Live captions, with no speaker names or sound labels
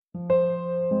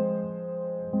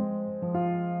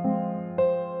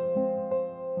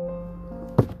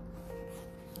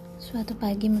Suatu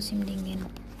pagi musim dingin.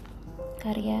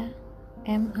 Karya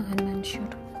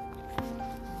Mansyur.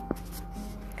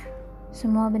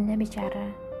 Semua benda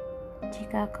bicara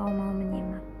jika kau mau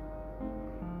menyimak.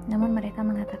 Namun mereka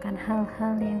mengatakan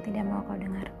hal-hal yang tidak mau kau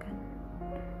dengarkan.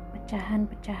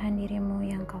 Pecahan-pecahan dirimu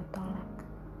yang kau tolak.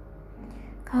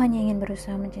 Kau hanya ingin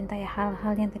berusaha mencintai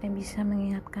hal-hal yang tidak bisa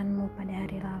mengingatkanmu pada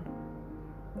hari lalu.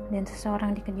 Dan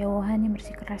seseorang di kejauhan yang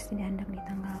bersikeras tidak hendak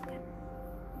ditanggalkan.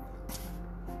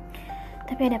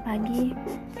 Tapi ada pagi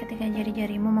ketika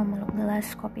jari-jarimu memeluk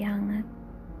gelas kopi hangat.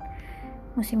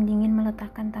 Musim dingin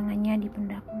meletakkan tangannya di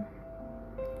pundakmu.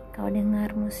 Kau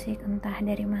dengar musik entah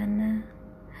dari mana.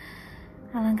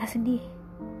 Alangkah sedih,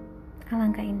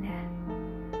 alangkah indah.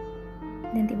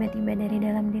 Dan tiba-tiba dari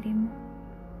dalam dirimu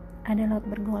ada laut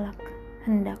bergolak,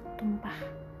 hendak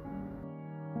tumpah.